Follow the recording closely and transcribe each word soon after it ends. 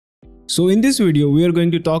So in this video, we are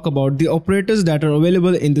going to talk about the operators that are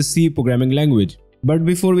available in the C programming language. But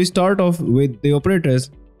before we start off with the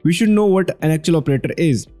operators, we should know what an actual operator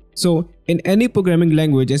is. So in any programming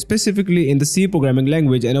language, and specifically in the C programming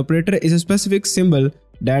language, an operator is a specific symbol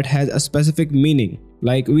that has a specific meaning.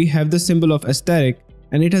 Like we have the symbol of asterisk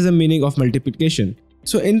and it has a meaning of multiplication.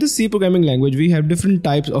 So in the C programming language, we have different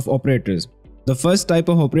types of operators. The first type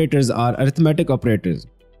of operators are arithmetic operators.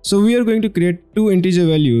 So we are going to create two integer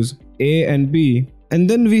values a and b, and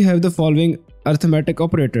then we have the following arithmetic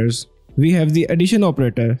operators. We have the addition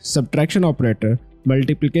operator, subtraction operator,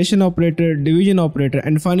 multiplication operator, division operator,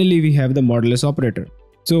 and finally we have the modulus operator.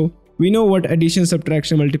 So we know what addition,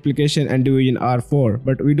 subtraction, multiplication and division are for,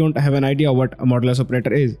 but we don't have an idea what a modulus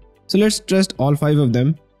operator is. So let's test all five of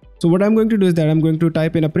them. So what I'm going to do is that I'm going to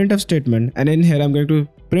type in a printf statement, and in here I'm going to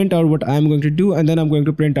print out what I'm going to do, and then I'm going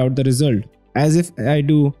to print out the result as if I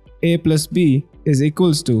do a plus b is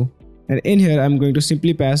equals to, and in here I'm going to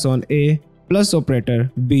simply pass on a plus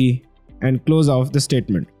operator b and close off the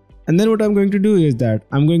statement. And then what I'm going to do is that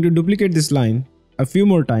I'm going to duplicate this line a few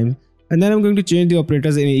more times, and then I'm going to change the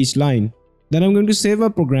operators in each line. Then I'm going to save my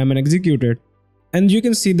program and execute it, and you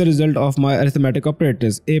can see the result of my arithmetic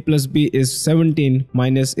operators. A plus b is 17,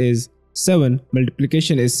 minus is 7,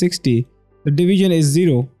 multiplication is 60, the division is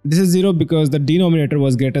 0. This is 0 because the denominator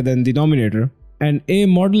was greater than the denominator, and a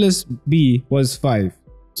modulus b was 5.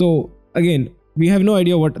 So again, we have no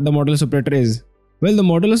idea what the modulus operator is. Well, the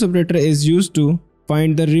modulus operator is used to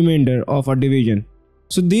find the remainder of a division.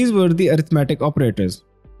 So these were the arithmetic operators.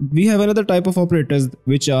 We have another type of operators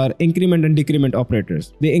which are increment and decrement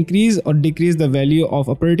operators. They increase or decrease the value of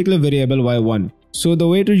a particular variable by 1. So the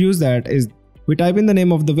way to use that is we type in the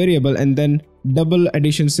name of the variable and then double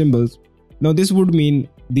addition symbols. Now this would mean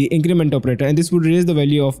the increment operator, and this would raise the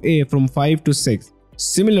value of a from 5 to 6.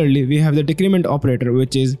 Similarly, we have the decrement operator,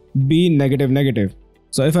 which is b negative negative.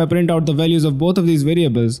 So if I print out the values of both of these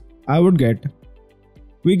variables,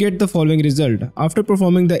 we get the following result. After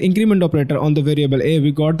performing the increment operator on the variable a,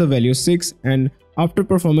 we got the value 6, and after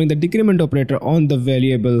performing the decrement operator on the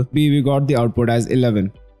variable b, we got the output as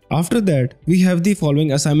 11. After that, we have the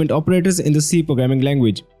following assignment operators in the C programming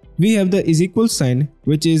language. We have the is equal sign,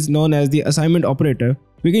 which is known as the assignment operator.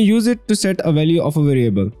 We can use it to set a value of a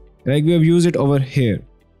variable, like we have used it over here.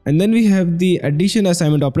 And then we have the addition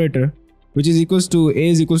assignment operator, which is equals to a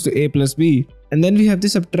is equals to a plus b. And then we have the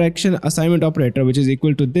subtraction assignment operator, which is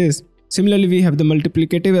equal to this. Similarly, we have the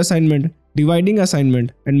multiplicative assignment, dividing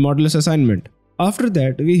assignment, and modulus assignment. After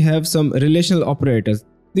that, we have some relational operators.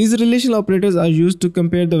 These relational operators are used to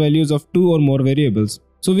compare the values of two or more variables.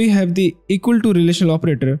 So we have the equal to relational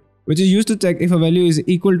operator, which is used to check if a value is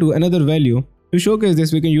equal to another value. To showcase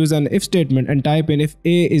this, we can use an if statement and type in if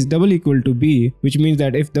a is double equal to b, which means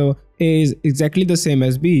that if the a is exactly the same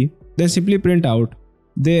as b, then simply print out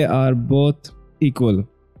they are both equal.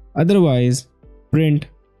 Otherwise, print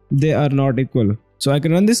they are not equal. So I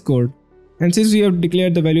can run this code, and since we have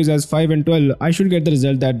declared the values as 5 and 12, I should get the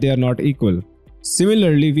result that they are not equal.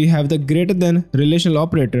 Similarly, we have the greater than relational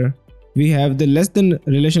operator, we have the less than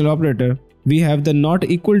relational operator, we have the not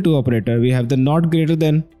equal to operator, we have the not greater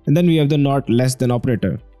than, and then we have the not less than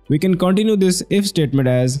operator. We can continue this if statement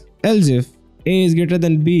as else if a is greater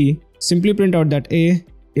than b, simply print out that a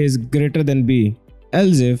is greater than b.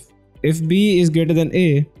 Else if b is greater than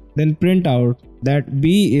a, then print out that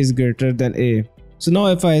b is greater than a. So now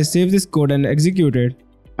if I save this code and execute it,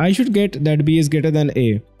 I should get that b is greater than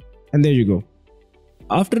a, and there you go.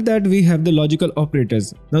 After that, we have the logical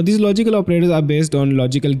operators. Now these logical operators are based on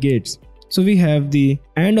logical gates. So we have the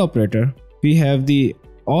AND operator, we have the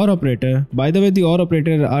OR operator. By the way, the OR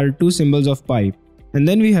operator are two symbols of pipe. And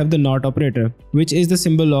then we have the NOT operator, which is the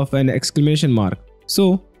symbol of an exclamation mark.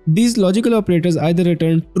 So these logical operators either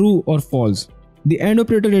return true or false. The AND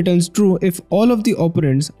operator returns true if all of the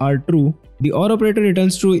operands are true. The OR operator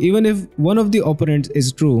returns true even if one of the operands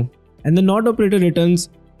is true. And the NOT operator returns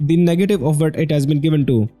the negative of what it has been given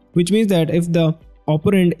to, which means that if the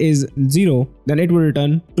operand is 0, then it will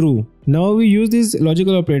return true. Now we use these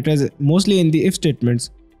logical operators mostly in the if statements.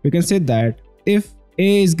 We can say that if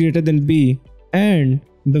a is greater than b and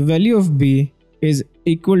the value of b is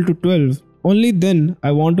equal to 12, only then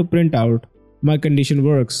I want to print out my condition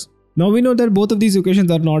works. Now we know that both of these equations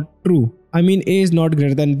are not true. I mean, a is not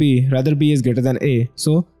greater than b, rather b is greater than a.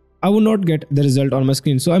 So I will not get the result on my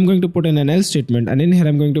screen. So I'm going to put in an else statement, and in here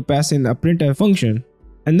I'm going to pass in a printf function,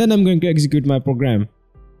 and then I'm going to execute my program.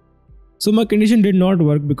 So my condition did not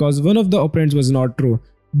work because one of the operands was not true.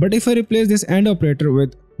 But if I replace this AND operator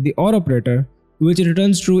with the OR operator, which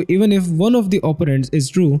returns true even if one of the operands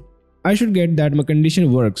is true, I should get that my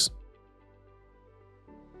condition works.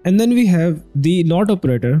 And then we have the NOT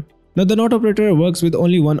operator. Now the NOT operator works with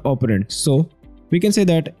only one operand. So we can say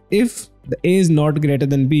that if the A is not greater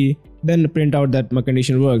than B, then print out that my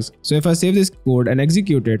condition works. So if I save this code and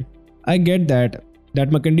execute it, I get that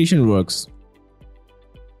my condition works.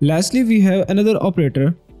 Lastly, we have another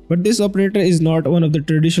operator, but this operator is not one of the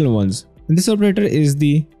traditional ones. And this operator is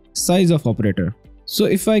the size of operator. So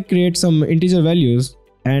if I create some integer values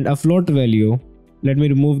and a float value, let me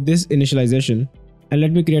remove this initialization and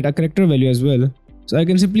let me create a character value as well. So I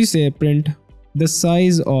can simply say print the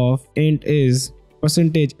size of int is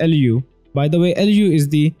 %lu. By the way, lu is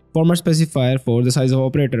the format specifier for the size of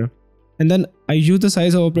operator. And then I use the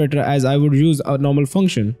size of operator as I would use a normal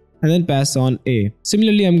function and then pass on a.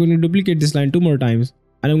 Similarly, I'm going to duplicate this line 2 more times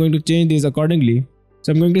and I'm going to change these accordingly.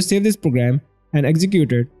 So I'm going to save this program and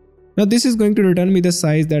execute it. Now this is going to return me the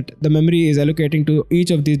size that the memory is allocating to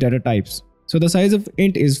each of these data types. So the size of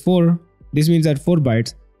int is 4. This means that 4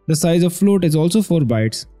 bytes. The size of float is also 4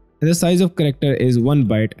 bytes. And the size of character is 1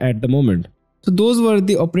 byte at the moment. So those were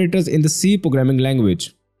the operators in the C programming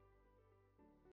language.